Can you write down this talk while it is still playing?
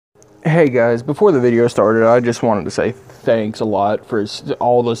Hey guys, before the video started, I just wanted to say thanks a lot for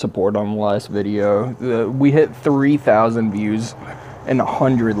all the support on the last video. We hit 3,000 views and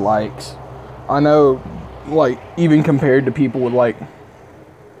 100 likes. I know, like, even compared to people with like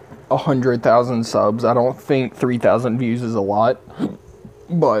 100,000 subs, I don't think 3,000 views is a lot,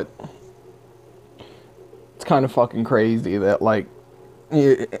 but it's kind of fucking crazy that, like,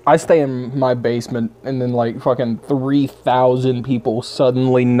 I stay in my basement and then like fucking 3,000 people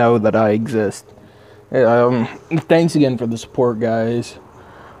suddenly know that I exist. Thanks again for the support, guys.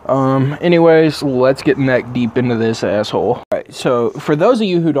 Anyways, let's get neck deep into this asshole. Alright, so for those of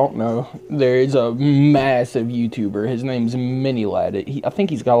you who don't know, there is a massive YouTuber. His name's miniladdd. I think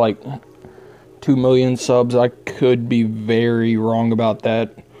he's got like 2 million subs. I could be very wrong about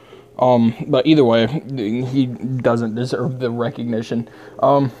that. But either way, he doesn't deserve the recognition.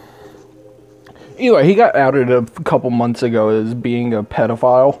 Anyway, he got outed a couple months ago as being a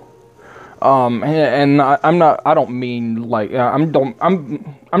pedophile. And I don't mean like, I'm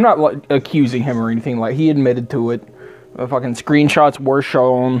not like accusing him or anything. Like, he admitted to it. Fucking screenshots were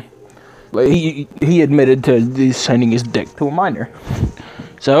shown. Like, he admitted to sending his dick to a minor.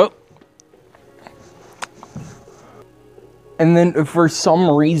 So, and then for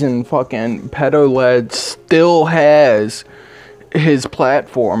some reason, fucking pedoladdd still has his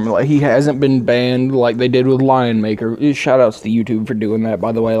platform. Like, he hasn't been banned like they did with Lion Maker. Shoutouts to YouTube for doing that,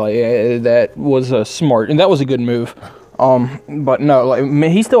 by the way. Like, that was a smart, and that was a good move. But no, like,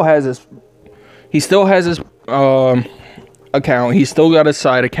 he still has his account. He's still got a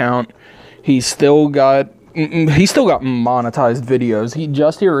side account. He's still got monetized videos. He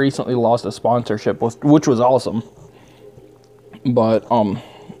just here recently lost a sponsorship, which was awesome. But,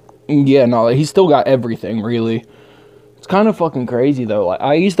 yeah, no, he still got everything, really. It's kind of fucking crazy, though. Like,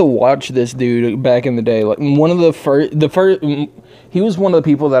 I used to watch this dude back in the day. Like, one of the first, he was one of the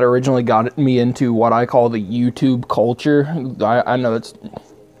people that originally got me into what I call the YouTube culture. I know it's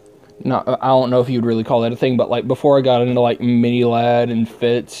not, I don't know if you'd really call that a thing, but, like, before I got into, like, miniladdd and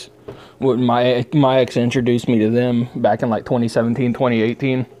Fitz, my ex introduced me to them back in, like, 2017,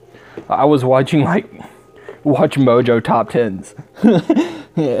 2018. I was watching, like, Watch Mojo top 10s.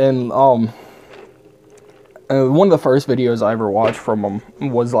 And one of the first videos I ever watched from him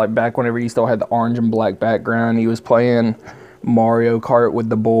was like back whenever he still had the orange and black background. He was playing Mario Kart with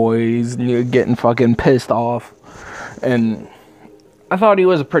the boys, getting fucking pissed off. And I thought he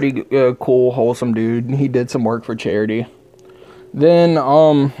was a pretty cool, wholesome dude. He did some work for charity. Then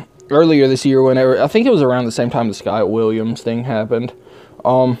earlier this year, whenever, I think it was around the same time the Sky Williams thing happened,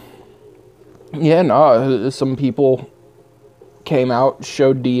 yeah, no, some people came out,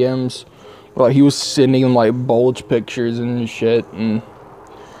 showed DMs, like he was sending them like bulge pictures and shit, and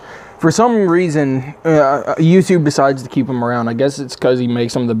for some reason, YouTube decides to keep him around. I guess it's because he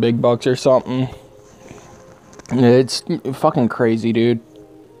makes some of the big bucks or something. It's fucking crazy, dude.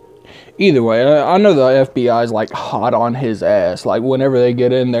 Either way, I know the FBI is like hot on his ass. Like, whenever they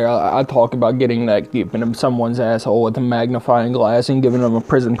get in there, I talk about getting that deep into someone's asshole with a magnifying glass and giving them a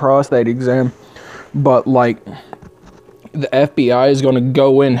prison prostate exam. But, like, the FBI is going to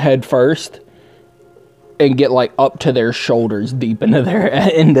go in head first and get, like, up to their shoulders deep into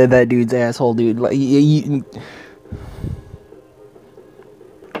that dude's asshole, dude. Like,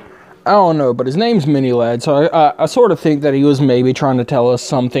 I don't know, but his name's miniladdd, so I sort of think that he was maybe trying to tell us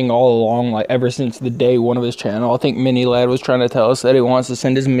something all along, like, ever since the day one of his channel. I think miniladdd was trying to tell us that he wants to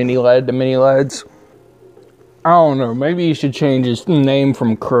send his miniladdd to miniladds. I don't know, maybe he should change his name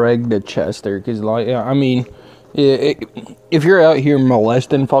from Craig to Chester, because, like, I mean, if you're out here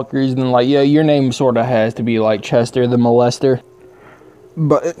molesting fuckers, then, like, yeah, your name sort of has to be, like, Chester the Molester.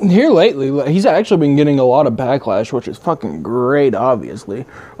 But here lately, he's actually been getting a lot of backlash, which is fucking great, obviously.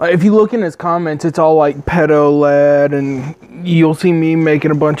 Like, if you look in his comments, it's all like pedoladdd, and you'll see me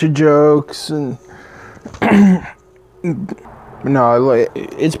making a bunch of jokes, and no, like,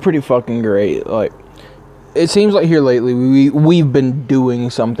 it's pretty fucking great. Like, it seems like here lately, we've been doing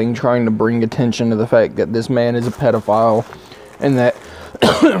something trying to bring attention to the fact that this man is a pedophile, and that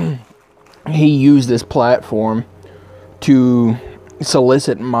he used this platform to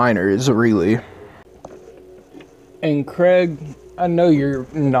solicit minors, really. And Craig, I know you're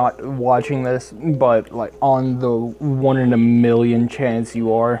not watching this, but like on the 1 in a million chance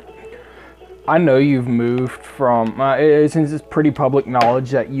you are, I know you've moved from, since it's pretty public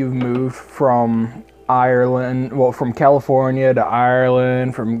knowledge that you've moved from Ireland, well, from California to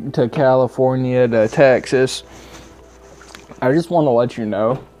Ireland, to California to Texas. I just want to let you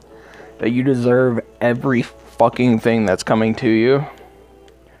know that you deserve every fucking thing that's coming to you.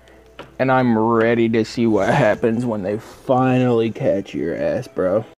 And I'm ready to see what happens when they finally catch your ass, bro.